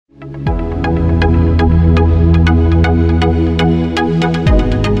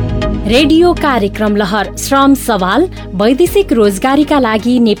Radio कार्यक्रम लहर श्रम सवाल वैदेशिक रोजगारीका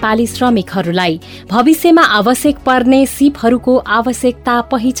लागि नेपाली श्रमिकहरूलाई भविष्यमा आवश्यक पर्ने सिपहरूको आवश्यकता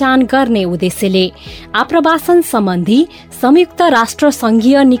पहिचान गर्ने उद्देश्यले आप्रवासन सम्बन्धी संयुक्त राष्ट्र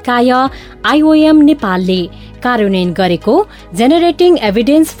संघीय निकाय IOM नेपालले कार्यान्वयन गरेको generating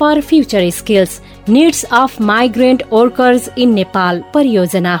evidence for future skills needs of migrant workers in Nepal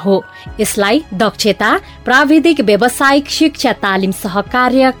परियोजना हो। यसलाई दक्षता प्राविधिक व्यावसायिक शिक्षा तालिम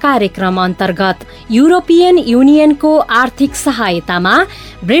सहकार्य कार्यक्रम अन्तर्गत युरोपियन युनियनको आर्थिक सहायतामा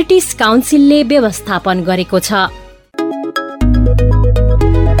ब्रिटिश काउन्सिलले व्यवस्थापन गरेको छ।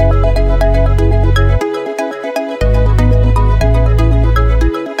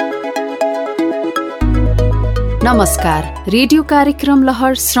 नमस्कार, रेडियो कार्यक्रम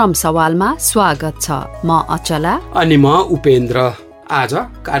लहर श्रम सवालमा स्वागत छ। म अचला अनि म उपेन्द्र। आज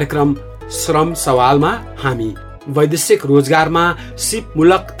कार्यक्रम श्रम सवालमा हामी वैदेशिक रोजगारमा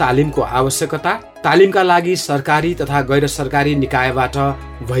सिपमूलक तालिमको आवश्यकता, तालिमका लागि सरकारी तथा गैर सरकारी निकायबाट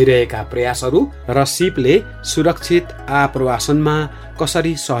भइरहेका प्रयासहरू र सिपले सुरक्षित आप्रवासनमा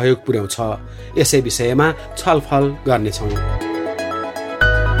कसरी सहयोग पुर्याउँछ, यसै विषयमा छलफल गर्नेछौँ।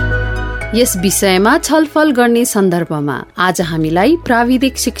 यस विषयमा छलफल गर्ने सन्दर्भमा आज हामीलाई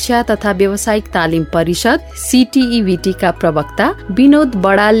प्राविधिक शिक्षा तथा व्यावसायिक तालिम परिषद CTEVT का प्रवक्ता विनोद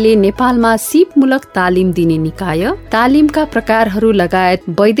बडालले नेपालमा सिपमूलक तालिम दिने निकाय, तालिमका प्रकारहरू लगायत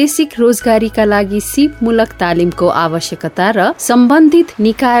वैदेशिक रोजगारीका लागि सिपमूलक तालिमको आवश्यकता र सम्बन्धित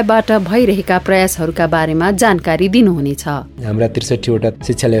निकायबाट भइरहेका प्रयासहरूका बारेमा जानकारी दिनुहुनेछ। हाम्रा 63 वटा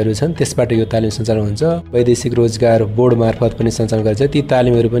शिक्षालयहरू छन्, त्यसबाट यो तालिम सञ्चालन हुन्छ। वैदेशिक रोजगार बोर्ड मार्फत पनि सञ्चालन गरिन्छ। ती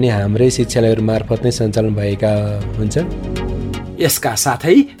तालिमहरू पनि हाम्रै शिक्षालयहरू मार्फत नै सञ्चालन भएका हुन्छन्। यसका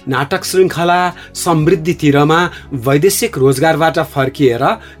साथै नाटक श्रृङ्खला समृद्धितिरमा वैदेशिक रोजगारबाट फर्किएर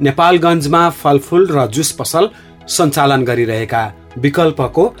नेपालगञ्जमा फलफुल र जुस पसल सञ्चालन गरिरहेका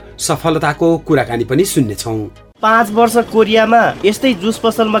विकल्पको सफलताको कुराकानी पनि सुन्नेछौँ। 5 वर्ष कोरियामा यस्तै जुस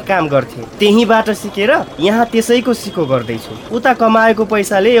पसलमा काम गर्थे। त्यहीबाट सिकेर यहाँ त्यसैको सिको गर्दैछु। उता कमाएको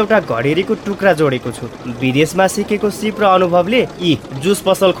पैसाले एउटा घडेरीको टुक्रा जोडेको छु। विदेशमा सिकेको सिप र अनुभवले यी जुस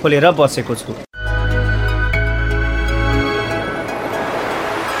पसल खोलेर बसेको छु।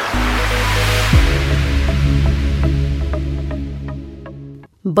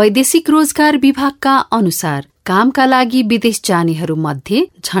 वैदेशिक रोजगार विभागका अनुसार कामका लागि विदेश जानेहरू मध्ये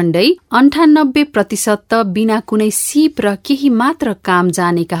झण्डै 98% त बिना कुनै सिप र केही मात्र काम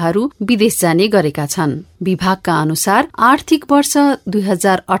जानेकाहरू विदेश जाने गरेका छन्। विभागका अनुसार आर्थिक वर्ष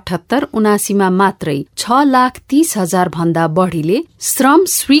 2078-79 मा मात्रै 6,30,000 भन्दा बढीले श्रम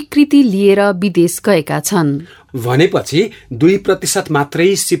स्वीकृति लिएर विदेश गएका छन्। भनेपछि 2%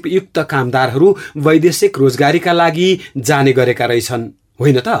 मात्रै सिपयुक्त कामदारहरू वैदेशिक रोजगारीका लागि जाने गरेका रहेछन्,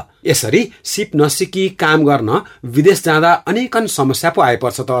 होइन त? यसरी सिप नसिकी काम गर्न विदेश जाँदा अनेकन समस्या पो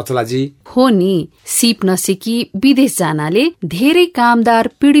आइपर्छ त अचलाजी। हो नि, सिप नसिकी विदेश जानाले धेरै कामदार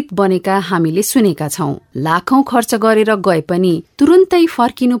पीडित बनेका हामीले सुनेका छौं। लाखौं खर्च गरेर गए पनि तुरुन्तै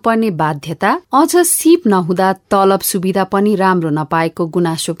फर्किनु पर्ने बाध्यता, अझ सिप नहुँदा तलब सुविधा पनि राम्रो नपाएको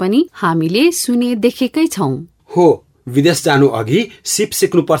गुनासो पनि हामीले सुने देखेकै छौं। हो, विदेश जानु अघि सिप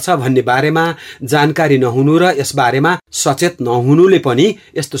सिक्नुपर्छ भन्ने बारेमा जानकारी नहुनु र यस बारेमा सचेत नहुनुले पनि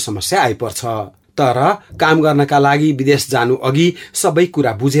यस्तो समस्या आइपर्छ। तर काम गर्नका लागि विदेश जानु अघि सबै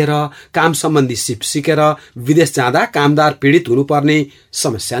कुरा बुझेर काम सम्बन्धी सिप सिकेर विदेश जाँदा कामदार पीडित हुनुपर्ने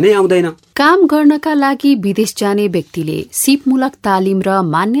समस्या नै आउँदैन। काम गर्नका लागि विदेश जाने व्यक्तिले सिपमूलक तालिम र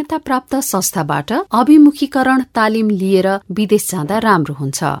मान्यता प्राप्त संस्थाबाट अभिमुखीकरण तालिम लिएर विदेश जाँदा राम्रो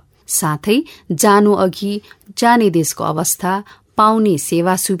हुन्छ। साथै जानु अघि जाने देशको अवस्था, पाउने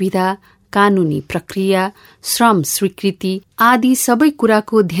सेवा सुविधा, कानूनी प्रक्रिया, श्रम स्वीकृति आदि सबै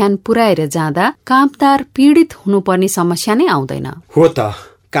कुराको ध्यान पुर्याएर जाँदा कामदार पीडित हुनुपर्ने समस्या नै आउँदैन। हो त,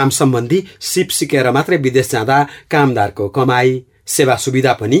 काम सम्बन्धी सिप सिकेर मात्रै विदेश जाँदा कामदारको कमाई, सेवा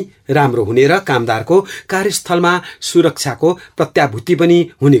सुविधा पनि राम्रो हुने र कामदारको कार्यस्थलमा सुरक्षाको प्रत्याभूति पनि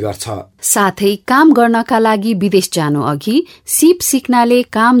हुने गर्छ। साथै काम गर्नका लागि विदेश जानु अघि सिप सिक्नाले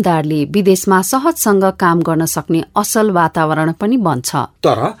कामदारले विदेशमा सहजसँग काम गर्न सक्ने असल वातावरण पनि बन्छ।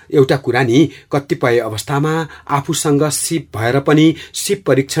 तर एउटा कुरा नि, कतिपय अवस्थामा आफूसँग सिप भएर पनि सिप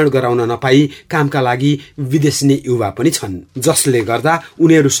परीक्षण गराउन नपाई कामका लागि विदेशिने युवा पनि छन्, जसले गर्दा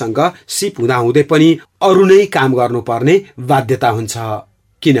उनीहरूसँग सिप हुँदाहुँदै पनि अरू नै काम गर्नुपर्ने बाध्यता हुन्छ।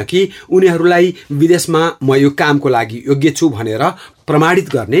 किनकि उनीहरूलाई विदेशमा म यो कामको लागि योग्य छु भनेर प्रमाणित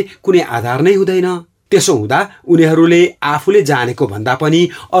गर्ने कुनै आधार नै हुँदैन। त्यसो हुँदा उनीहरूले आफूले जानेको भन्दा पनि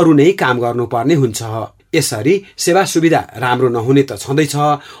अरू नै काम गर्नुपर्ने हुन्छ। यसरी सेवा सुविधा राम्रो नहुने त छँदैछ,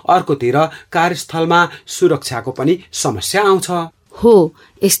 अर्कोतिर कार्यस्थलमा सुरक्षाको पनि समस्या आउँछ। हो,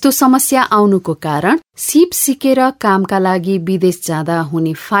 यस्तो समस्या आउनुको कारण सिप सिकेर कामका लागि विदेश जाँदा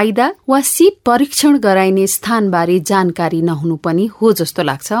हुने फाइदा वा सिप परीक्षण गराइने स्थानबारे जानकारी नहुनु पनि हो जस्तो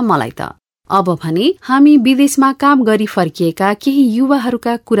लाग्छ मलाई त। अब भने हामी विदेशमा काम गरी फर्किएका केही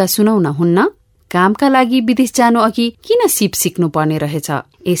युवाहरूका कुरा सुनौ न हुन्न। कामका लागि विदेश जानु अघि किन सिप सिक्नु पर्ने रहेछ,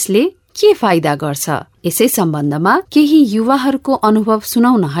 यसले के फाइदा गर्छ, यसै सम्बन्धमा केही युवाहरूको अनुभव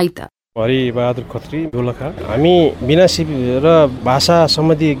सुनौ न है त। हरिबहादुर खत्री दोलखा। हामी बिना सिप र भाषा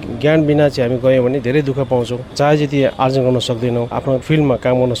सम्बन्धी ज्ञान बिना चाहिँ हामी गयौँ भने धेरै दुःख पाउँछौँ। चाहे जति आर्जन गर्न सक्दैनौँ, आफ्नो फिल्डमा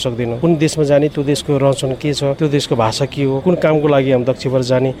काम गर्न सक्दैनौँ। कुन देशमा जाने, त्यो देशको रहनसहन के छ, त्यो देशको भाषा के हो, कुन कामको लागि हामी दक्ष भएर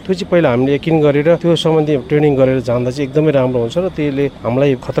जाने, त्यो चाहिँ पहिला हामीले यकिन गरेर त्यो सम्बन्धी ट्रेनिङ गरेर जाँदा चाहिँ एकदमै राम्रो हुन्छ र त्यसले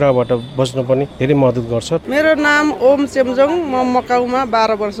हामीलाई खतराबाट बच्नु पनि धेरै मद्दत गर्छ। मेरो नाम ओम चेम्जोङ, म मकाउमा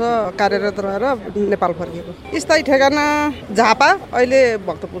 12 वर्ष कार्यरत रहेर नेपाल फर्किएको। स्थायी ठेगाना झापा, अहिले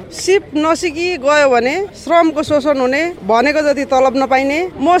भक्तपुर। सिप नसिकी गयो भने श्रमको शोषण हुने, भनेको जति तलब नपाइने।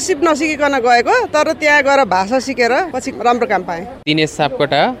 म सिप नसिकिकन गएको, तर त्यहाँ गएर भाषा सिकेर पछि राम्रो काम पाएँ। दिनेश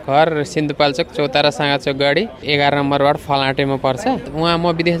सापकोटा, घर सिन्धुपाल्चोक चौतारा साँगाचोक गढी 11 नम्बर वार्ड फलाँटेमा पर्छ। उहाँ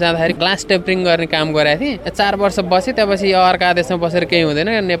म विदेश जाँदाखेरि ग्लास टेम्परिङ गर्ने काम गरेको थिएँ। 4 वर्ष बसेँ, त्यसपछि अर्का देशमा बसेर केही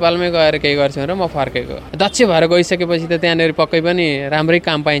हुँदैन, नेपालमै गएर केही गर्छु र म फर्केको। दक्ष भएर गइसकेपछि त त्यहाँनिर पक्कै पनि राम्रै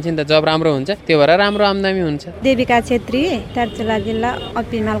काम पाइन्छ नि त, जब राम्रो हुन्छ त्यो भएर राम्रो आम्दानी हुन्छ। देविका छेत्री, दार्चुला जिल्ला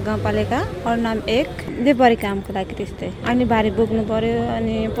अपिमाल गाउँपालिका, नाम 1। देवरी कामको लागि त्यस्तै अनि भारी बोक्नु पर्यो,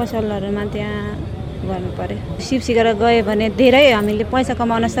 अनि पसलहरूमा त्यहाँ गर्नु पर्यो। सिप सिकेर गयो भने धेरै हामीले पैसा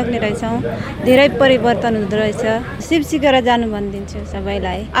कमाउन सक्ने रहेछौँ, धेरै परिवर्तन हुँदो रहेछ। सिप सिकेर जानु भनिदिन्छु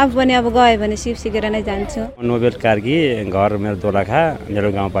सबैलाई। आफू पनि अब गयो भने सिप सिकेर नै जान्छु। नोबेल कार्की, घर मेरो दोलखा,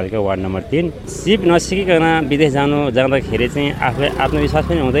 मेरो गाउँपालिका वार्ड नम्बर 3। सिप नसिकिकन विदेश जाँदाखेरि चाहिँ आफूलाई आत्मविश्वास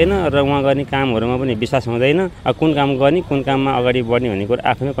पनि हुँदैन र उहाँ गर्ने कामहरूमा पनि विश्वास हुँदैन। कुन काम गर्ने, कुन काममा अगाडि बढ्ने भन्ने कुरा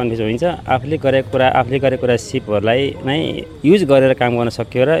आफूमै कन्फ्युज हुन्छ। आफूले गरेको कुरा सिपहरूलाई नै युज गरेर काम गर्न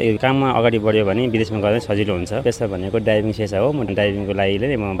सक्यो र यो काममा अगाडि बढ्यो भने विदेशमा गर्दा सजिलो हुन्छ। पेसा भनेको ड्राइभिङ पेसा हो। म ड्राइभिङको लागि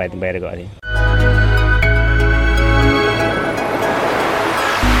नै म बाहिर गरेँ।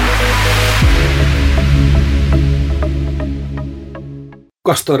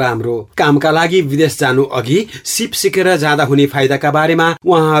 कस्तो राम्रो! कामका लागि विदेश जानु अघि सिप सिकेर जाँदा हुने फाइदाका बारेमा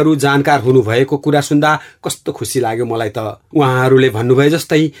उहाँहरू जानकार हुनुभएको कुरा सुन्दा कस्तो खुसी लाग्यो मलाई त। उहाँहरूले भन्नुभए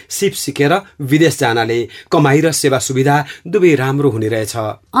जस्तै सिप सिकेर विदेश जानाले कमाई र सेवा सुविधा दुवै राम्रो हुने रहेछ।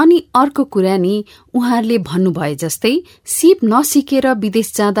 अनि अर्को कुरा नि, उहाँहरूले भन्नुभए जस्तै सिप नसिकेर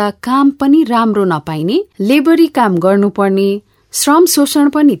विदेश जाँदा काम पनि राम्रो नपाइने, लेबरी काम गर्नुपर्ने, श्रम शोषण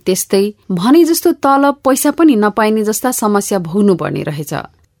पनि त्यस्तै, भने जस्तो तलब पैसा पनि नपाइने जस्ता समस्या भोग्नु पर्ने रहेछ।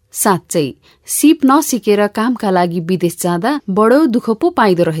 साँच्चै सिप नसिकेर कामका लागि विदेश जाँदा बडो दुःख पो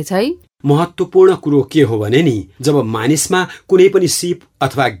पाइदो रहेछ है। महत्वपूर्ण कुरो के हो भने नि, जब मानिसमा कुनै पनि सिप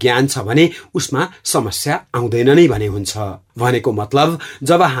अथवा ज्ञान छ भने उसमा समस्या आउँदैन नै भने हुन्छ। भनेको मतलब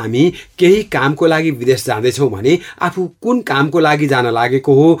जब हामी केही कामको लागि विदेश जाँदैछौँ भने आफू कुन कामको लागि जान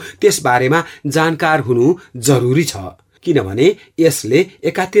लागेको हो त्यस बारेमा जानकार हुनु जरुरी छ। किनभने यसले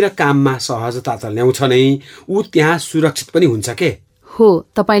एकातिर काममा सहजता त ल्याउँछ नै, ऊ त्यहाँ सुरक्षित पनि हुन्छ के। हो,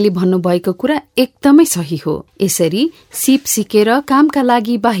 तपाईले भन्नुभएको कुरा एकदमै सही हो। यसरी सिप सिकेर कामका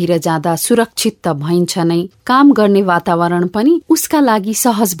लागि बाहिर जाँदा सुरक्षित त भइन्छ नै, काम गर्ने वातावरण पनि उसका लागि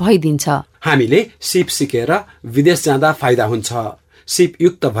सहज भइदिन्छ। हामीले सिप सिकेर विदेश जाँदा फाइदा हुन्छ। सिप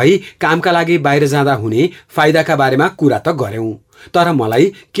युक्त भई कामका लागि बाहिर जाँदा हुने फाइदाका बारेमा कुरा त गर्यौं, तर मलाई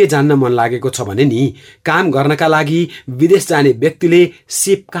के जान्न मन लागेको छ भने नि, काम गर्नका लागि विदेश जाने व्यक्तिले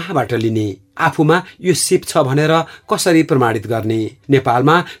सिप कहाँबाट लिने, आफूमा यो सिप छ भनेर कसरी प्रमाणित गर्ने,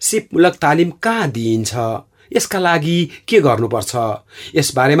 नेपालमा सिपमूलक तालिम कहाँ दिइन्छ, यसका लागि के गर्नुपर्छ,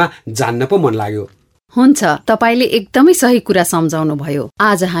 यस बारेमा जान्न पो मन लाग्यो। हुन्छ, तपाईले एकदमै सही कुरा सम्झाउनु भयो।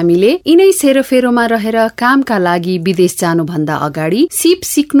 आज हामीले यिनै सेरोफेरोमा रहेर कामका लागि विदेश जानु भन्दा अगाडि सिप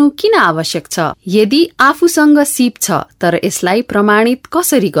सिक्नु किन आवश्यक छ, यदि आफूसँग सिप छ तर यसलाई प्रमाणित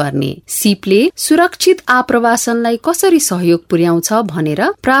कसरी गर्ने, सिपले सुरक्षित आप्रवासनलाई कसरी सहयोग पुर्याउँछ भनेर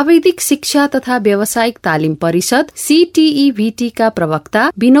प्राविधिक शिक्षा तथा व्यावसायिक तालिम परिषद CTEVT का प्रवक्ता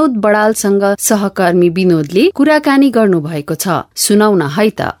विनोद बडालसँग सहकर्मी विनोदले कुराकानी गर्नु भएको छ। सुनाउन है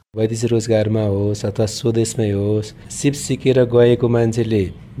त। वैदेशिक रोजगारमा होस् अथवा स्वदेशमै होस्, सिप सिकेर गएको मान्छेले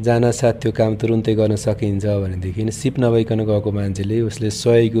जानासाथ त्यो काम तुरुन्तै गर्न सकिन्छ भनेदेखि सिप नभइकन गएको मान्छेले उसले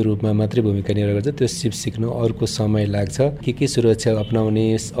सहयोगको रूपमा मात्रै भूमिका निर्वाह गर्छ। त्यो सिप सिक्न अर्को समय लाग्छ। के सुरक्षा अपनाउने,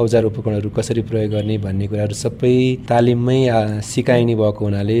 औजार उपकरणहरू कसरी प्रयोग गर्ने भन्ने कुराहरू सबै तालिममै सिकाइने भएको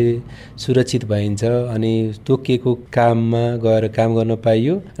हुनाले सुरक्षित भइन्छ। अनि तोकिएको काममा गएर काम गर्न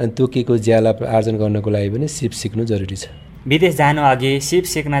पाइयो, अनि तोकिएको ज्याला आर्जन गर्नको लागि पनि सिप सिक्नु जरुरी छ। विदेश जानु अघि सिप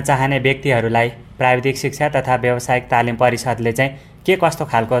सिक्न चाहने व्यक्तिहरूलाई प्राविधिक शिक्षा तथा व्यावसायिक तालिम परिषदले चाहिँ के कस्तो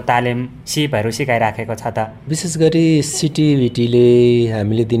खालको तालिम सिपहरू सिकाइराखेको छ त? विशेष गरी सिटिभिटीले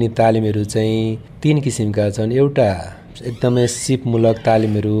हामीले दिने तालिमहरू चाहिँ 3 किसिमका छन्। एउटा एकदमै सिपमूलक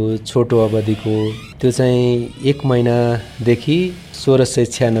तालिमहरू छोटो अवधिको, त्यो चाहिँ 1 महिनादेखि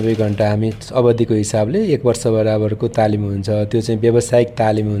 1696 घण्टा हामी अवधिको हिसाबले 1 वर्ष बराबरको तालिम हुन्छ, त्यो चाहिँ व्यावसायिक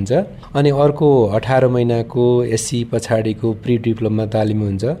तालिम हुन्छ। अनि अर्को 18 महिनाको एससी पछाडिको प्री डिप्लोमा तालिम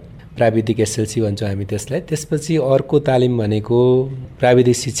हुन्छ, प्राविधिक एसएलसी भन्छौँ हामी त्यसलाई। त्यसपछि अर्को तालिम भनेको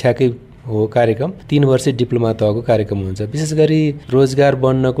प्राविधिक शिक्षाकै हो कार्यक्रम, 3 वर्ष डिप्लोमा तहको कार्यक्रम हुन्छ। विशेष गरी रोजगार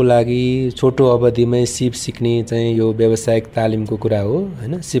बन्नको लागि छोटो अवधिमै सिप सिक्ने चाहिँ यो व्यावसायिक तालिमको कुरा हो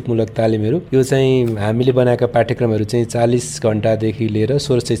हैन। सिपमूलक तालिमहरू यो चाहिँ हामीले बनाएका पाठ्यक्रमहरू चाहिँ 40 घण्टादेखि लिएर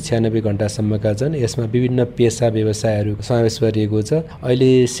 1696 घण्टासम्मका छन्। यसमा विभिन्न पेसा व्यवसायहरू समावेश गरिएको छ।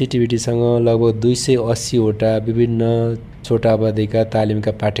 अहिले सिटिभिटीसँग लगभग 280 वटा विभिन्न छोटा अवधिका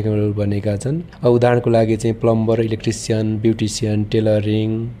तालिमका पाठ्यक्रमहरू बनेका छन्। उदाहरणको लागि चाहिँ plumber, electrician, beautician, tailoring,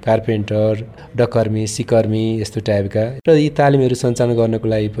 carpenter, डकर्मी, सिकर्मी यस्तो टाइपका। र यी तालिमहरू सञ्चालन गर्नको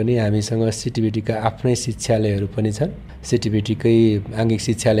लागि पनि हामीसँग सिटिभिटीका आफ्नै शिक्षालयहरू पनि छन्। सिटिभिटीकै आङ्गिक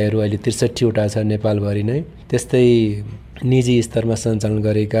शिक्षालयहरू अहिले 63 वटा छ नेपालभरि नै। त्यस्तै निजी स्तरमा सञ्चालन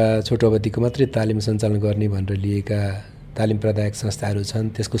गरेका छोटो अवधिको मात्रै तालिम सञ्चालन गर्ने भनेर लिएका तालिम प्रदायक संस्थाहरू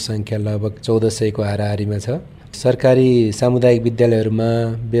छन्, त्यसको सङ्ख्या लगभग 1400 को हाराहारीमा छ। सरकारी सामुदायिक विद्यालयहरूमा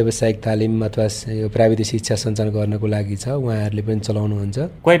व्यावसायिक तालिम अथवा यो प्राविधिक शिक्षा सञ्चालन गर्नको लागि छ, उहाँहरूले पनि चलाउनुहुन्छ।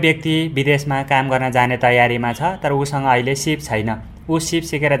 कोही व्यक्ति विदेशमा काम गर्न जाने तयारीमा छ तर उसँग अहिले सिप छैन, ऊ सिप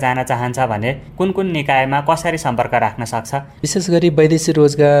सिकेर जान चाहन्छ भने कुन कुन निकायमा कसरी सम्पर्क राख्न सक्छ? विशेष गरी वैदेशिक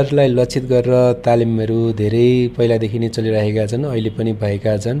रोजगारलाई लक्षित गरेर तालिमहरू धेरै पहिलादेखि नै चलिरहेका छन्, अहिले पनि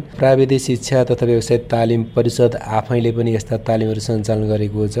भएका छन्। प्राविधिक शिक्षा तथा व्यावसायिक तालिम परिषद आफैले पनि यस्ता तालिमहरू सञ्चालन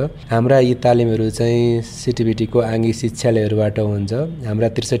गरेको छ। हाम्रा यी तालिमहरू चाहिँ सिटिभिटीको आङ्गिक शिक्षालयहरूबाट हुन्छ। हाम्रा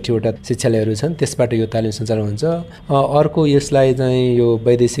 63 वटा शिक्षालयहरू छन्, त्यसबाट यो तालिम सञ्चालन हुन्छ। अर्को यसलाई चाहिँ यो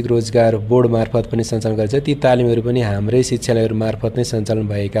वैदेशिक रोजगार बोर्ड मार्फत पनि सञ्चालन गरिन्छ। ती तालिमहरू पनि हाम्रै शिक्षालयहरू मार्फत नै सञ्चालन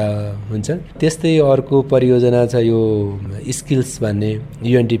भएका हुन्छन्। त्यस्तै अर्को परियोजना छ यो स्किल्स भन्ने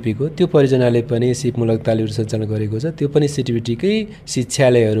UNDP को, त्यो परियोजनाले पनि सिपमूलक तालिमहरू सञ्चालन गरेको छ। त्यो पनि सिटिभिटीकै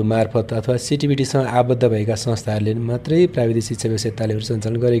शिक्षालयहरू मार्फत अथवा सिटिभिटीसँग आबद्ध भएका संस्थाहरूले मात्रै प्राविधिक शिक्षा व्यवसायिक तालिमहरू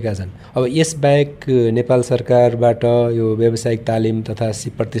सञ्चालन गरेका छन्। अब यसबाहेक नेपाल सरकारबाट यो व्यावसायिक तालिम तथा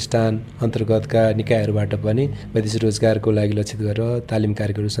सिप प्रतिष्ठान अन्तर्गतका निकायहरूबाट पनि वैदेशिक रोजगारको लागि लक्षित गरेर तालिम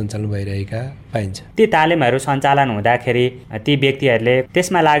कार्यक्रमहरू सञ्चालन भइरहेका पाइन्छ। ती तालिमहरू सञ्चालन हुँदाखेरि ती व्यक्तिहरूले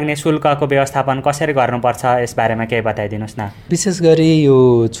त्यसमा लाग्ने शुल्कको व्यवस्थापन कसरी गर्नुपर्छ यसबारेमा केही बताइदिनुहोस् न। विशेष गरी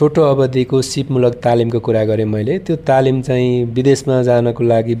यो छोटो अवधिको सिपमूलक तालिमको कुरा गरेँ मैले, त्यो तालिम चाहिँ विदेशमा जानको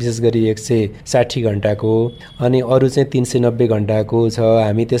लागि विशेष गरी 160 घण्टाको अनि अरू चाहिँ 390 घण्टाको छ।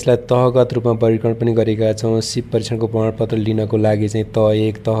 हामी त्यसलाई तहगत रूपमा वर्गीकरण पनि गरेका छौँ। सिप परीक्षणको प्रमाणपत्र लिनको लागि चाहिँ तह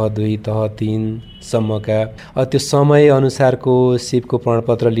 1, तह 2, तह 3 सम्मका। त्यो समय अनुसारको सिपको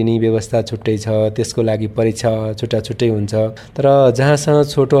प्रमाणपत्र लिने व्यवस्था छुट्टै छ, त्यसको लागि परीक्षा छुट्टै हुन्छ। तर जहाँसँग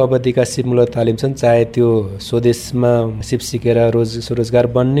छोटो अवधिका सिपमूलक तालिम छन्, चाहे त्यो स्वदेशमा सिप सिकेर रोजगार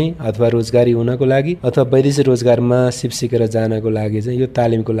बन्ने अथवा रोजगारी हुनको लागि अथवा वैदेशिक रोजगारमा सिप सिकेर जानको लागि चाहिँ यो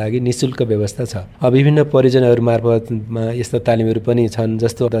तालिमको लागि निःशुल्क व्यवस्था छ। विभिन्न परियोजनाहरू मार्फतमा यस्ता तालिमहरू पनि छन्,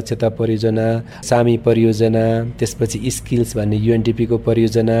 जस्तो दक्षता परियोजना, सामी परियोजना, त्यसपछि स्किल्स भन्ने UNDP को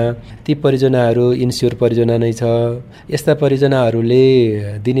परियोजना। ती परियोजनाहरू इन्स्योर परियोजना नै छ। यस्ता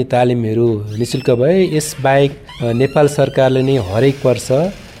परियोजनाहरूले दिने तालिमहरू निःशुल्क भए यसबाहेक नेपाल सरकारले नै हरेक वर्ष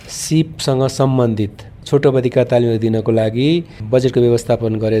सिपसँग सम्बन्धित छोटो अवधिका तालिमहरू दिनको लागि बजेटको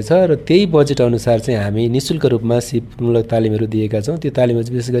व्यवस्थापन गरेछ र त्यही बजेट अनुसार चाहिँ हामी निःशुल्क रूपमा सिपमूलक तालिमहरू दिएका छौँ। त्यो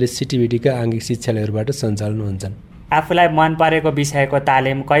तालिमहरू विशेष गरी सिटिभिटीका आङ्गिक शिक्षालयहरूबाट सञ्चालन हुन्छन्। आफूलाई मन परेको विषयको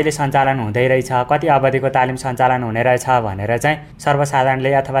तालिम कहिले सञ्चालन हुँदै रहेछ, कति अवधिको तालिम सञ्चालन हुने रहेछ भनेर चाहिँ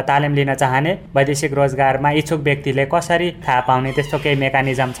सर्वसाधारणले अथवा तालिम लिन चाहने वैदेशिक रोजगारमा इच्छुक व्यक्तिले कसरी थाहा पाउने, त्यस्तो केही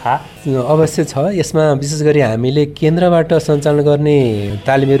मेकानिजम छ? अवश्य छ। यसमा विशेष गरी हामीले केन्द्रबाट सञ्चालन गर्ने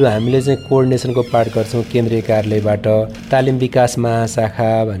तालिमहरू हामीले चाहिँ कोअर्डिनेसनको पार्ट गर्छौँ। केन्द्रीय कार्यालयबाट तालिम विकास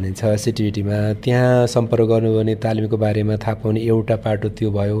महाशाखा भन्ने छ सिटिभिटीमा, त्यहाँ सम्पर्क गर्नु भने तालिमको बारेमा थाहा पाउने एउटा पाटो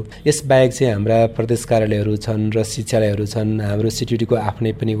त्यो भयो। यसबाहेक चाहिँ हाम्रा प्रदेश कार्यालयहरू छन् र शिक्षालयहरू छन्। हाम्रो सिटिभिटीको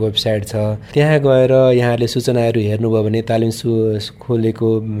आफ्नै पनि वेबसाइट छ, त्यहाँ गएर यहाँले सूचनाहरू हेर्नुभयो भने तालिम खोलेको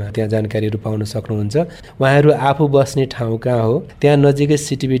त्यहाँ जानकारीहरू पाउन सक्नुहुन्छ। उहाँहरू आफू बस्ने ठाउँ कहाँ हो, त्यहाँ नजिकै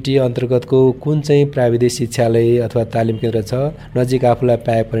सिटिभिटी अन्तर्गतको कुन चाहिँ प्राविधिक शिक्षालय अथवा तालिम केन्द्र छ, नजिक आफूलाई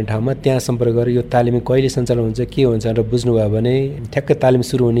पाए पर्ने ठाउँमा त्यहाँ सम्पर्क गरेर यो तालिम कहिले सञ्चालन हुन्छ, के हुन्छ र बुझ्नुभयो भने ठ्याक्कै तालिम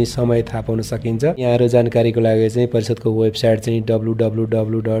सुरु हुने समय थाहा पाउन सकिन्छ। यहाँहरू जानकारीको लागि चाहिँ परिषदको वेबसाइट चाहिँ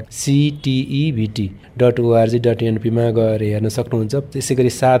www.ctevt.org.in टिएनपीमा गएर हेर्न सक्नुहुन्छ। त्यसै गरी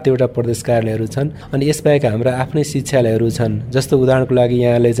 7वटा प्रदेश कार्यालयहरू छन्। अनि यसबाहेक हाम्रा आफ्नै शिक्षालयहरू छन्। जस्तो उदाहरणको लागि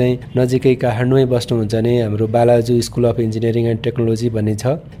यहाँले चाहिँ नजिकै काठमाडौँमै बस्नुहुन्छ भने हाम्रो Balaju school of engineering and technology भन्ने छ।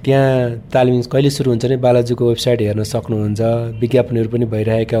 त्यहाँ तालिम कहिले सुरु हुन्छ भने बालाजुको वेबसाइट हेर्न सक्नुहुन्छ। विज्ञापनहरू पनि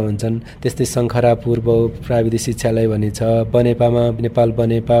भइरहेका हुन्छन्। त्यस्तै शङ्खरापुर बहुप्राविधिक शिक्षालय भन्ने छ। बनेपामा नेपाल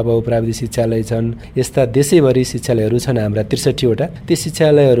बनेपा बहुप्राविधिक शिक्षालय छन्। यस्ता देशैभरि शिक्षालयहरू छन् हाम्रा 63वटा। त्यो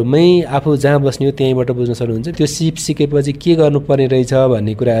शिक्षालयहरूमै आफू जहाँ बस्ने हो त्यहीँबाट बुझ्न सक्नुहुन्छ। त्यो सिप सिकेपछि के गर्नुपर्ने रहेछ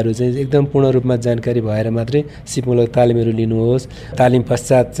भन्ने कुराहरू चाहिँ एकदम पूर्ण रूपमा जानकारी भएर मात्रै सिपमूलक तालिमहरू लिनुहोस्। तालिम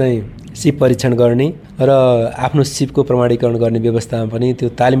पश्चात चाहिँ सिप परीक्षण गर्ने र आफ्नो सिपको प्रमाणीकरण गर्ने व्यवस्थामा पनि त्यो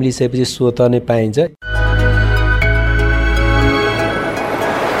तालिम लिइसकेपछि स्वत नै पाइन्छ।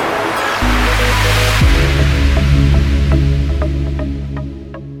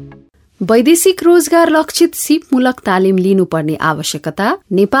 वैदेशिक रोजगार लक्षित सिपमूलक तालिम लिनुपर्ने आवश्यकता,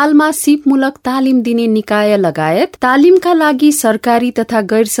 नेपालमा सिपमूलक तालिम दिने निकाय लगायत तालिमका लागि सरकारी तथा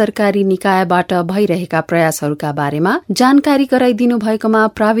गैर सरकारी निकायबाट भइरहेका प्रयासहरूका बारेमा जानकारी गराइदिनु भएकोमा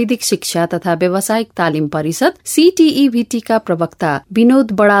प्राविधिक शिक्षा तथा व्यावसायिक तालिम परिषद CTEVT का प्रवक्ता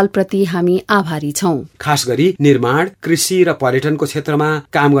विनोद बडाल प्रति हामी आभारी छौं। खास गरी निर्माण, कृषि र पर्यटनको क्षेत्रमा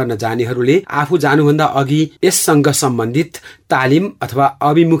काम गर्न जानेहरूले आफू जानुभन्दा अघि यससँग सम्बन्धित तालिम अथवा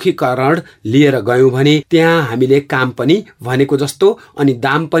अभिमुखीकरण लिएर गयौं भने त्यहाँ हामीले काम पनि भनेको जस्तो अनि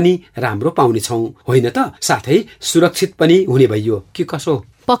दाम पनि राम्रो पाउनेछौं, होइन त? साथै सुरक्षित पनि हुने भइयो कि कसो?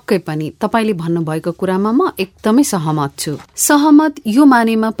 पक्कै पनि तपाईले भन्नुभएको कुरामा म एकदमै सहमत छु। सहमत यो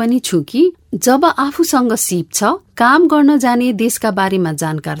मानेमा पनि छु कि जब आफूसँग सिप छ, काम गर्न जाने देशका बारेमा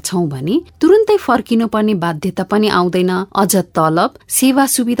जानकार छौं भने तुरुन्तै फर्किनु पर्ने बाध्यता पनि आउँदैन। अझ तलब, सेवा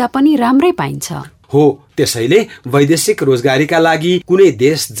सुविधा पनि राम्रै पाइन्छ। हो, त्यसैले वैदेशिक रोजगारीका लागि कुनै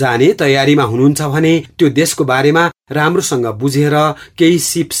देश जाने तयारीमा हुनुहुन्छ भने त्यो देशको बारेमा राम्रोसँग बुझेर केही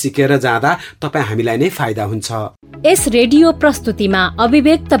सिप सिकेर जाँदा तपाईँ हामीलाई नै फाइदा हुन्छ। यस रेडियो प्रस्तुतिमा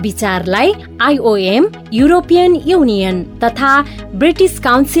अभिव्यक्त विचारलाई IOM, युरोपियन युनियन तथा ब्रिटिश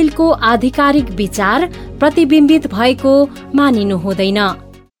काउन्सिलको आधिकारिक विचार प्रतिबिम्बित भएको मानिनु हुँदैन।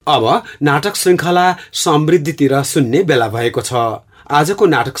 अब नाटक श्रृङ्खला समृद्धितिर सुन्ने बेला भएको छ। आजको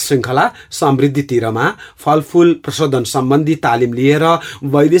नाटक श्रृङ्खला समृद्धितिरमा फलफूल प्रशोधन सम्बन्धी तालिम लिएर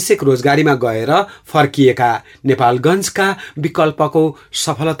वैदेशिक रोजगारीमा गएर फर्किएका नेपालगञ्जका विकल्पको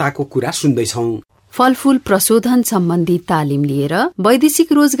सफलताको कुरा सुन्दैछौं। फलफूल प्रशोधन सम्बन्धी तालिम लिएर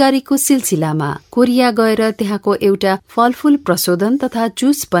वैदेशिक रोजगारीको सिलसिलामा कोरिया गएर त्यहाँको एउटा फलफूल प्रशोधन तथा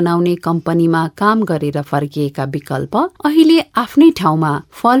जुस बनाउने कम्पनीमा काम गरेर फर्किएका विकल्प अहिले आफ्नै ठाउँमा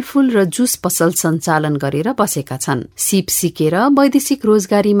फलफूल र जुस पसल सञ्चालन गरेर बसेका छन्। सिप सिकेर वैदेशिक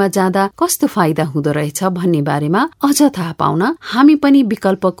रोजगारीमा जाँदा कस्तो फाइदा हुँदो रहेछ भन्ने बारेमा अझ थाहा पाउन हामी पनि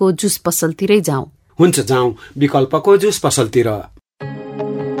विकल्पको जुस पसलतिरै जाउँ। हुन्छ, जाउँ विकल्पको जुस पसलतिर।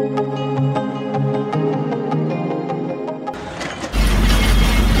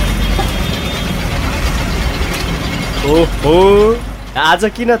 ओहो, आज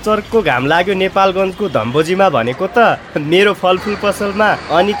किन चर्को घाम लाग्यो नेपालगञ्जको धम्बोजीमा भनेको त मेरो फलफूल पसलमा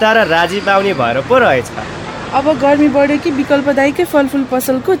अनिता र राजीव आउने भएर पो रहेछ। अब गर्मी बढ्यो कि विकल्पदायीकै फलफूल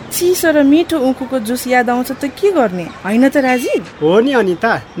पसलको चिसो र मिठो उखुको जुस याद आउँछ त के गर्ने, होइन त राजीव? हो नि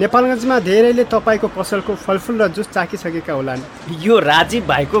अनिता, नेपालगञ्जमा धेरैले तपाईको पसलको फलफूल र जुस चाखिसकेका होलान्। यो राजीव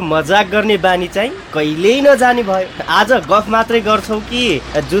भाइको मजाक गर्ने बानी चाहिँ कहिल्यै नजानी भयो। आज गफ मात्रै गर्छौ कि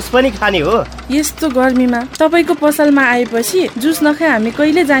जुस पनि खाने हो? यस्तो गर्मीमा तपाईको पसलमा आएपछि जुस नखाए हामी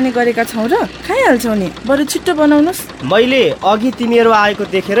कहिले जाने गरेका छौँ र? खाइहाल्छौ नि, बरु छिट्टो बनाउनुस्। मैले अघि तिमीहरू आएको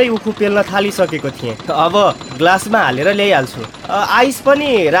देखेरै उखु पेल्न थालिसकेको थिएँ। अब ग्लासमा हालेर ल्याइहाल्छु। आइस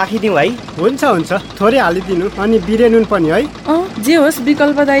पनि राखिदिउँ है? हुन्छ हुन्छ, थोरै हालिदिनु, अनि बिरे नुन पनि है। जे होस्,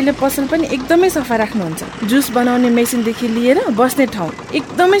 विकल्पदायीले पसल पनि एकदमै सफा राख्नुहुन्छ। जुस बनाउने मेसिनदेखि लिएर बस्ने ठाउँ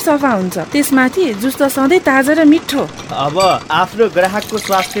एकदमै सफा हुन्छ। त्यसमाथि जुस त सधैँ ताजा र मिठो। अब आफ्नो ग्राहकको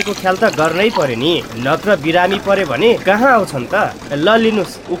स्वास्थ्यको ख्याल त गर्नै पर्यो नि, नत्र बिरामी पर्यो भने कहाँ आउँछन् त? ल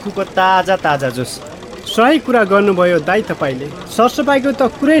लिनुहोस् उखुको ताजा ताजा जुस। सही कुरा गर्नुभयो दाइ तपाईँले। सरसफाइको त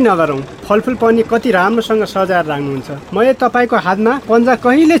कुरै नगरौँ, फलफुल पनि कति राम्रोसँग सजाएर राख्नुहुन्छ। मैले तपाईँको हातमा पन्जा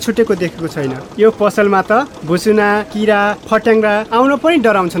कहिले छुटेको देखेको छैन। यो पसलमा त भुसुना, किरा, फट्याङ्ग्रा आउन पनि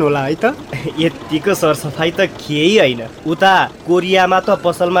डराउँछन् होला है त? यतिको सरसफाइ त केही होइन। उता कोरियामा त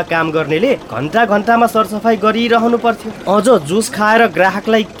पसलमा काम गर्नेले घन्टा घन्टामा सरसफाइ गरिरहनु पर्थ्यो। अझ जुस खाएर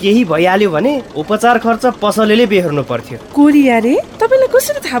ग्राहकलाई केही भइहाल्यो भने उपचार खर्च पसलले बेहोर्नु पर्थ्यो। कोरिया रे? तपाईँलाई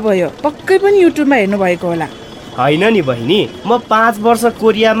कसरी थाहा भयो? पक्कै पनि युट्युबमा हेर्नु भएको होला। होइन नि बहिनी, म 5 वर्ष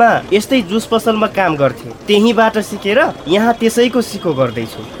कोरियामा यस्तै जुस पसलमा काम गर्थेँ। त्यहीँबाट सिकेर यहाँ त्यसैको सिको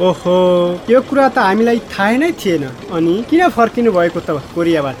गर्दैछु। ओहो, यो कुरा त हामीलाई थाहै नै थिएन। अनि किन फर्किनु भएको त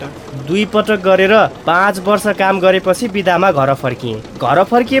कोरियाबाट? 2 पटक गरेर 5 वर्ष काम गरेपछि बिदामा घर फर्किएँ। घर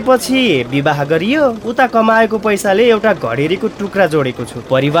फर्किएपछि विवाह गरियो। उता कमाएको पैसाले एउटा घडेरीको टुक्रा जोडेको छु।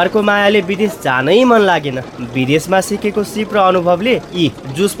 परिवारको मायाले विदेश जानै मन लागेन। विदेशमा सिकेको सिप र अनुभवले यी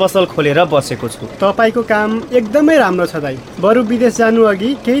जुस पसल खोलेर बसेको छु। तपाईँको काम एकदमै राम्रो छ दाइ। बरु विदेश जानु अघि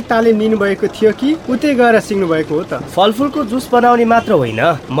केही तालिम लिनु भएको थियो कि उतै गएर सिक्नु भएको हो त? फलफुलको जुस बनाउने मात्र होइन,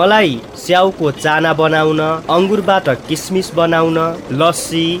 मलाई स्याउको चाना बनाउन, अंगुरबाट किसमिस बनाउन,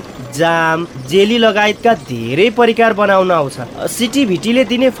 लस्सी, जाम, जेली लगायतका धेरै परिकार बनाउन आउँछ। सिटिभिटीले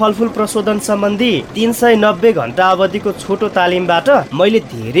दिने फलफुल प्रशोधन सम्बन्धी 390 घण्टा अवधिको छोटो तालिमबाट मैले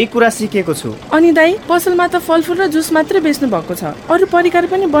धेरै कुरा सिकेको छु। अनि दाइ, पसलमा त फलफुल र जुस मात्रै बेच्नु भएको छ, अरू परिकार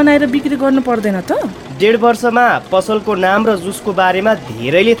पनि बनाएर बिक्री गर्नु पर्दैन त? 1.5 वर्षमा पसलको नाम र जुसको बारेमा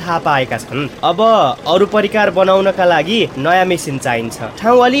धेरैले थाहा पाएका छन्। अब अरू परिकार बनाउनका लागि नयाँ मेसिन चाहिन्छ।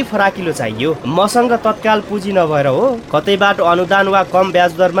 ठाउँ अलि फराकिलो चाहियो। मसँग तत्काल पुँजी नभएर हो, कतैबाट अनुदान वा कम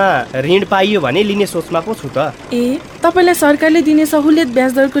ब्याज दरमा ऋण पाइयो भने लिने सोचमा पो छु त। तपाईलाई सरकारले दिने सहुलियत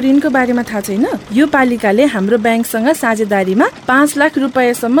ब्याज दरको ऋणको बारेमा थाहा छैन? यो पालिकाले हाम्रो ब्याङ्कसँग साझेदारीमा 5 लाख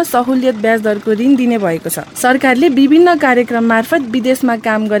रुपैयाँसम्म सहुलियत ब्याज दरको ऋण दिने भएको छ। सरकारले विभिन्न कार्यक्रम मार्फत विदेशमा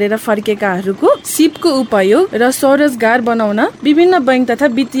काम गरेर फर्केकाहरूको सिपको उपयोग र स्वरोजगार बनाउन विभिन्न बैंक तथा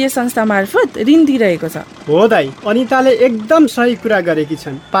वित्तीय संस्था मार्फत ऋण दिइरहेको छ। हो दाइ, अनिताले एकदम सही कुरा गरेकी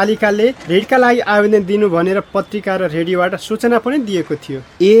छन्। पालिकाले ऋणका लागि आवेदन दिनु भनेर पत्रिका र रेडियोबाट सूचना पनि दिएको थियो।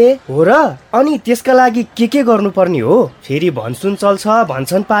 हो र? अनि त्यसका लागि के गर्नुपर्ने हो? फेरि भनसुन चल्छ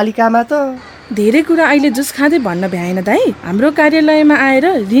भन्छन् पालिकामा त। धेरै कुरा अहिले जुस खाँदै भन्न भ्याएन दाइ। हाम्रो कार्यालयमा आएर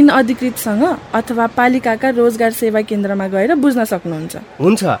ऋण अधिकृतसँग अथवा पालिकाका रोजगार सेवा केन्द्रमा गएर बुझ्न सक्नुहुन्छ।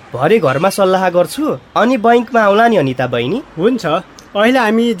 हुन्छ, भरे घरमा सल्लाह गर्छु। अनि बैंकमा आउला नि अनिता बहिनी? हुन्छ, अहिले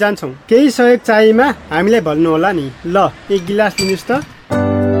हामी जान्छौँ। केही सहयोग चाहिएमा हामीलाई भन्नु होला नि। ल, एक गिलास दिनुहोस् त।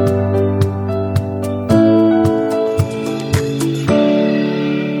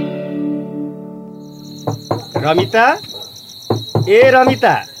 रमिता,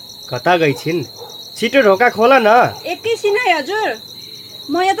 रमिता, कता गई छिन्? छिटो ढोका खोल न। एकैछिन है हजुर,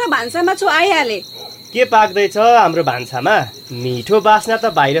 म यता भान्सामा छु, आइहाले। के पाक्दैछ हाम्रो भान्सामा? मिठो बास्ना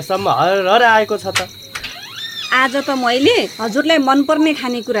त बाहिरसम्म हर आएको छ त। आज त मैले हजुरलाई मनपर्ने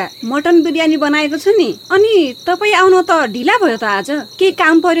खानेकुरा मटन बिरयानी बनाएको छु नि। अनि तपाईँ आउन त ढिला भयो त आज, के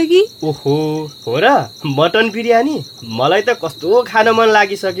काम पर्यो कि? ओहो, हो र? मटन बिरयानी मलाई त कस्तो खान मन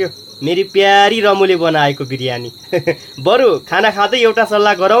लागिसक्यो। मेरी प्यारी रमुले बनाएको बिरयानी। बरु खाना खाँदै एउटा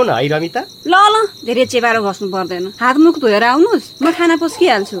सल्लाह गरौँ न है रमिता? ल, धेरै चेपारो घस्नु पर्दैन। हात मुख धोएर आउनुहोस्, म खाना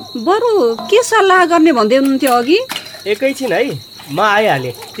पस्किहाल्छु। बरु के सल्लाह गर्ने भन्दै हुनुहुन्थ्यो अघि? एकैछिन है, म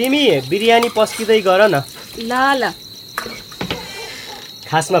आइहालेँ। तिमी बिरयानी पस्किँदै गर न। ल।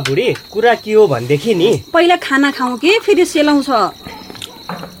 खासमा बुढी, कुरा के हो भनेदेखि नि, पहिला खाना खाऊ के फेरि सेलाउँछ।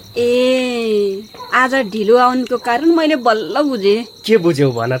 आज ढिलो आउनुको कारण मैले बल्ल बुझे। के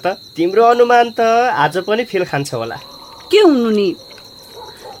बुझ्यौ भन त? तिम्रो अनुमान त आज पनि फेल खान्छ होला। के हुनु नि,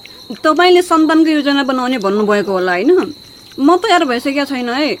 तपाईँले सन्तानको योजना बनाउने भन्नुभएको होला होइन? म तयार भइसकेको छैन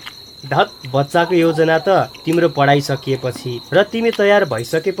है। धत, बच्चाको योजना त तिम्रो पढाइ सकिएपछि र तिमी तयार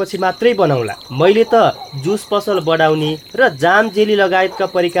भइसकेपछि मात्रै बनाउला। मैले त जुस पसल बढाउने र जाम जेली लगायतका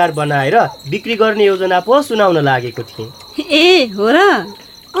परिकार बनाएर बिक्री गर्ने योजना पो सुनाउन लागेको थिएँ। हो र?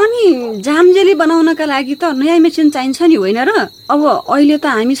 अनि जाम जेली बनाउनका लागि त नयाँ मेसिन चाहिन्छ नि, होइन र? अब अहिले त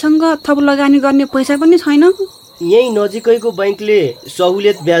हामीसँग थप लगानी गर्ने पैसा पनि छैन। यही नजिकैको बैंकले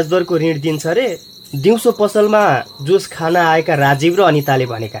सहुलियत ब्याज दरको ऋण दिन्छ रे। दिउँसो पसलमा जुस खान आएका राजीव र अनिताले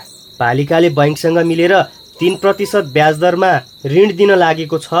भनेका। पालिकाले बैंकसँग मिलेर 3% ब्याज दरमा ऋण दिन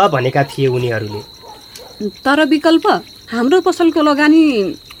लागेको छ भनेका थिए उनीहरूले। तर विकल्प, हाम्रो पसलको लगानी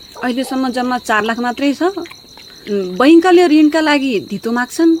अहिलेसम्म जम्मा 4 लाख मात्रै छ। बैंकले ऋणका लागि धितो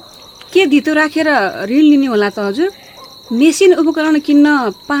माग्छन्। के धितो राखेर ऋण लिने होला त हजुर? मेसिन उपकरण किन्न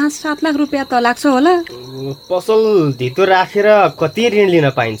 5-7 लाख रुपियाँ त लाग्छ होला। पसल धितो राखेर कति ऋण लिन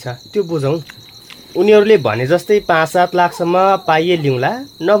पाइन्छ त्यो बुझौँ। उनीहरूले भने जस्तै 5-7 लाखसम्म पाइए लिउँला,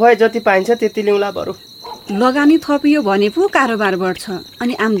 नभए जति पाइन्छ त्यति लिउँला। बरु लगानी थपियो भने पो कारोबार बढ्छ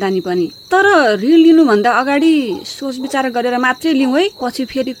अनि आम्दानी पनि। तर ऋण लिनुभन्दा अगाडि सोच विचार गरेर मात्रै लिउँ है, पछि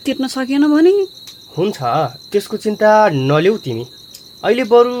फेरि तिर्न सकेन भने। हुन्छ, त्यसको चिन्ता नलिऊ तिमी। अहिले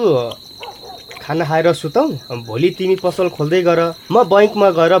बरु खाना खाएर सुतौ। भोलि तिमी पसल खोल्दै गर, म बैंकमा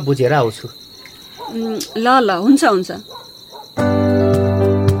गएर बुझेर आउँछु। ल, हुन्छ।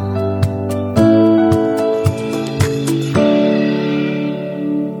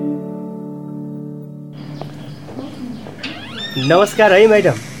 नमस्कार है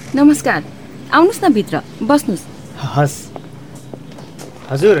मैडम। नमस्कार। आउनुहोस् न भित्र बस्नुहोस्। हस्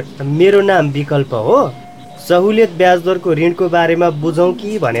हजुर, मेरो नाम विकल्प हो। सहुलियत ब्याज दरको ऋणको बारेमा बुझौँ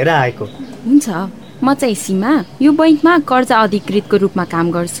कि भनेर आएको। हुन्छ, म चाहिँ सीमा, यो बैंकमा कर्जा अधिकृतको रूपमा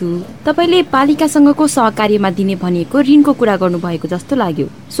काम गर्छु। तपाईँले पालिकासँगको सहकार्यमा दिने भनेको ऋणको कुरा गर्नुभएको जस्तो लाग्यो।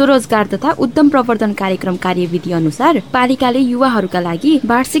 स्वरोजगार तथा उद्यम प्रवर्धन कार्यक्रम कार्यविधि अनुसार पालिकाले युवाहरूका लागि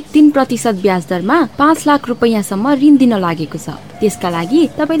वार्षिक 3% ब्याज दरमा 5 लाख रुपैयाँसम्म ऋण दिन लागेको छ। त्यसका लागि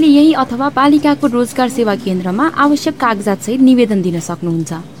तपाईँले यही अथवा पालिकाको रोजगार सेवा केन्द्रमा आवश्यक कागजात सहित निवेदन दिन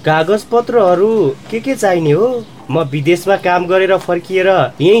सक्नुहुन्छ। कागज पत्रहरू के चाहिने हो? म विदेशमा काम गरेर फर्किएर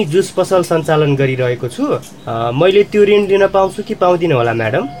यही जुस पसल सञ्चालन गरिरहेको छु। मैले त्यो ऋण लिन पाउँछु कि पाउँदिन होला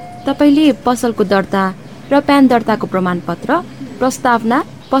म्याडम? तपाईँले पसलको दर्ता र प्यान दर्ताको प्रमाणपत्र, प्रस्तावना,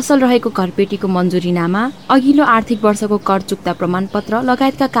 पसल रहेको घरपेटीको मन्जुरीनामा, अघिल्लो आर्थिक वर्षको कर चुक्ता प्रमाणपत्र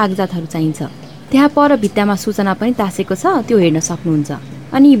लगायतका कागजातहरू चाहिन्छ। त्यहाँ पर भित्तामा सूचना पनि टाँसेको छ, त्यो हेर्न सक्नुहुन्छ।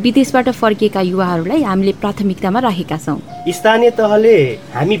 अनि विदेशबाट फर्किएका युवाहरूलाई हामीले प्राथमिकतामा राखेका छौँ। स्थानीय तहले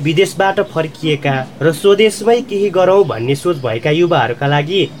हामी विदेशबाट फर्किएका र स्वदेशमै केही गरौँ भन्ने सोच भएका युवाहरूका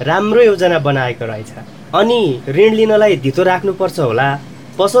लागि राम्रो योजना बनाएको रहेछ। अनि ऋण लिनलाई धितो राख्नुपर्छ होला?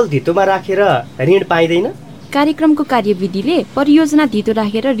 पसल धितोमा राखेर ऋण पाइँदैन? कार्यक्रमको कार्यविधिले परियोजना धितो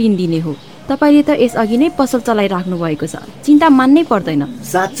राखेर ऋण दिने हो। तपाईँले त यसअघि नै पसल चलाइराख्नु भएको छ, चिन्ता मान्नै पर्दैन।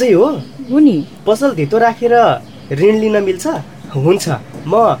 साँच्चै हो? हो नि। पसल धितो राखेर ऋण लिन मिल्छ? हुन्छ,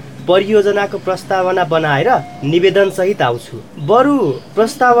 म परियोजनाको प्रस्तावना बनाएर निवेदन सहित आउँछु। बरु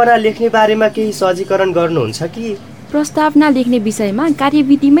प्रस्तावना लेख्ने बारेमा केही सहजीकरण गर्नुहुन्छ कि? प्रस्तावना लेख्ने विषयमा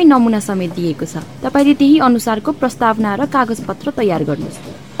कार्यविधिमै नमुना समेत दिएको छ। तपाईँले त्यही अनुसारको प्रस्तावना र कागजपत्र तयार गर्नुहोस्।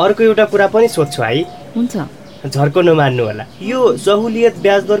 अर्को एउटा कुरा पनि सोध्छु है। हुन्छ, झर्को नमान्नु होला। यो सहुलियत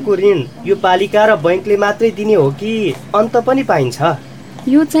ब्याज दरको ऋण यो पालिका र बैंकले मात्रै दिने हो कि अन्त पनि पाइन्छ?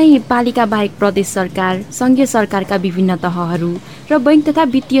 यो चाहिँ पालिका बाहेक प्रदेश सरकार, संघीय सरकारका विभिन्न तहहरू र बैंक तथा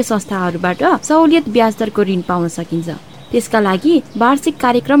वित्तीय संस्थाहरूबाट सहुलियत ब्याज दरको ऋण पाउन सकिन्छ। त्यसका लागि वार्षिक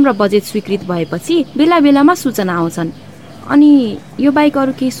कार्यक्रम र बजेट स्वीकृत भएपछि बेला बेलामा सूचना आउँछन्। अनि यो बाहेक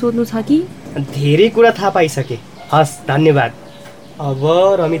अरू केही सोध्नु छ कि? धेरै कुरा थाहा पाइसके। हस्, धन्यवाद। अब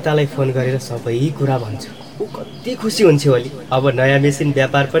रमितालाई फोन गरेर सबै कुरा भन्छु। ऊ कति खुसी हुन्छ होली। अब नयाँ मेसिन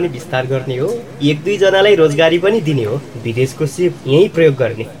व्यापार पनि विस्तार गर्ने हो। 1-2 जनालाई रोजगारी पनि दिने हो। विदेशको सिप यही प्रयोग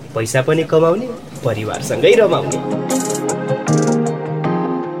गर्ने, पैसा पनि कमाउने, परिवारसँगै रमाउने।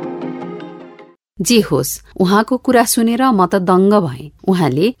 जे होस्, उहाँको कुरा सुनेर म त दङ्ग भएँ।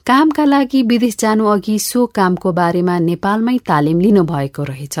 उहाँले कामका लागि विदेश जानु अघि सो कामको बारेमा नेपालमै तालिम लिनु भएको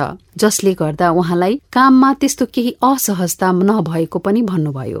रहेछ, जसले गर्दा उहाँलाई काममा त्यस्तो केही असहजता नभएको पनि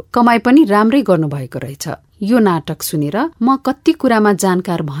भन्नुभयो। कमाई पनि राम्रै गर्नुभएको रहेछ। यो नाटक सुनेर म कति कुरामा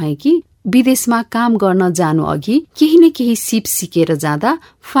जानकार भएँ कि विदेशमा काम गर्न जानु अघि केही न केही सिप सिकेर जाँदा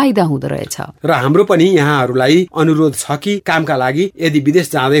फाइदा हुँदो रहेछ। र हाम्रो पनि यहाँहरूलाई अनुरोध छ कि कामका लागि यदि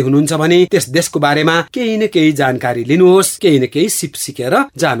विदेश जाँदै हुनुहुन्छ भने त्यस देशको बारेमा केही न केही जानकारी लिनुहोस्, केही न केही सिप सिकेर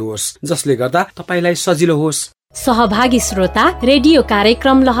जानुहोस्, जसले गर्दा तपाईलाई सजिलो होस्। सहभागी श्रोता, रेडियो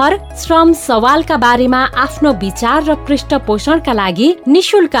कार्यक्रम लहर श्रम सवालका बारेमा आफ्नो विचार र पृष्ठपोषणका लागि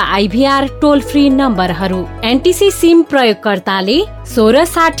निशुल्क IVR टोल फ्री नम्बरहरू एनटिसी सिम प्रयोगकर्ताले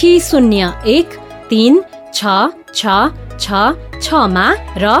 1660136666 मा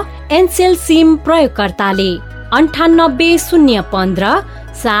र एनसेल सिम प्रयोगकर्ताले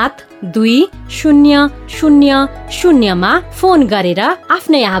 9801 मा फोन गरेर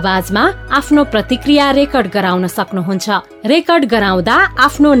आफ्नै आवाजमा आफ्नो प्रतिक्रिया रेकर्ड गराउन सक्नुहुन्छ। रेकर्ड गराउँदा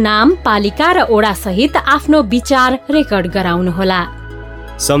आफ्नो नाम, पालिका र ओडा सहित आफ्नो विचार रेकर्ड गर्नुहोला।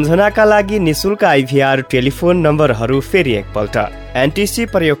 सम्झनाका लागि निशुल्क IVR टेलिफोन नम्बरहरू फेरि एकपल्ट। एनटिसी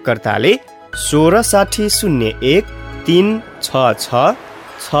प्रयोगकर्ताले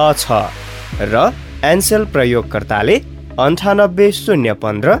 1660136666 र एनसेल प्रयोगकर्ताले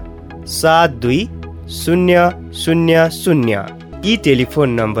 9801-720000। यी टेलिफोन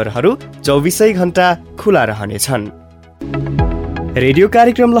नम्बरहरू 24 घण्टा खुला रहनेछन्। रेडियो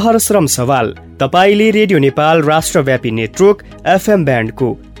कार्यक्रम लहर श्रम सवाल तपाईले रेडियो नेपाल राष्ट्रव्यापी नेटवर्क FM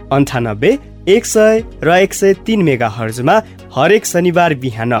ब्यान्डको 98, 100 र 103 मेगाहर्जमा हरेक शनिबार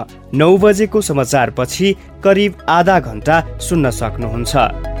बिहान 9 बजेको समाचारपछि करिब आधा घण्टा सुन्न सक्नुहुन्छ।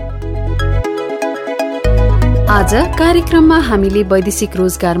 आज कार्यक्रममा हामीले वैदेशिक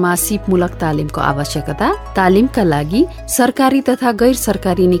रोजगारमा सिपमूलक तालिमको आवश्यकता, तालिमका लागि सरकारी तथा गैर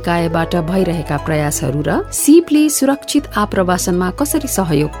सरकारी निकायबाट भइरहेका प्रयासहरू र सिपले सुरक्षित आप्रवासनमा कसरी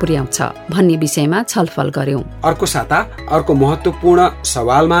सहयोग पुर्याउँछ भन्ने विषयमा छलफल गर्यौं। अर्को साता अर्को महत्वपूर्ण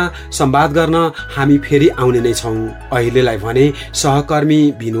सवालमा संवाद गर्न हामी फेरि आउने नै छौं। अहिलेलाई भने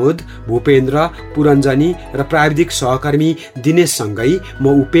सहकर्मी विनोद, भूपेन्द्र, पुरञ्जनी र प्राविधिक सहकर्मी दिनेश सँगै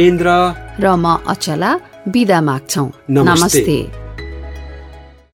म उपेन्द्र र म अचला बिदा माग्छौं। नमस्ते।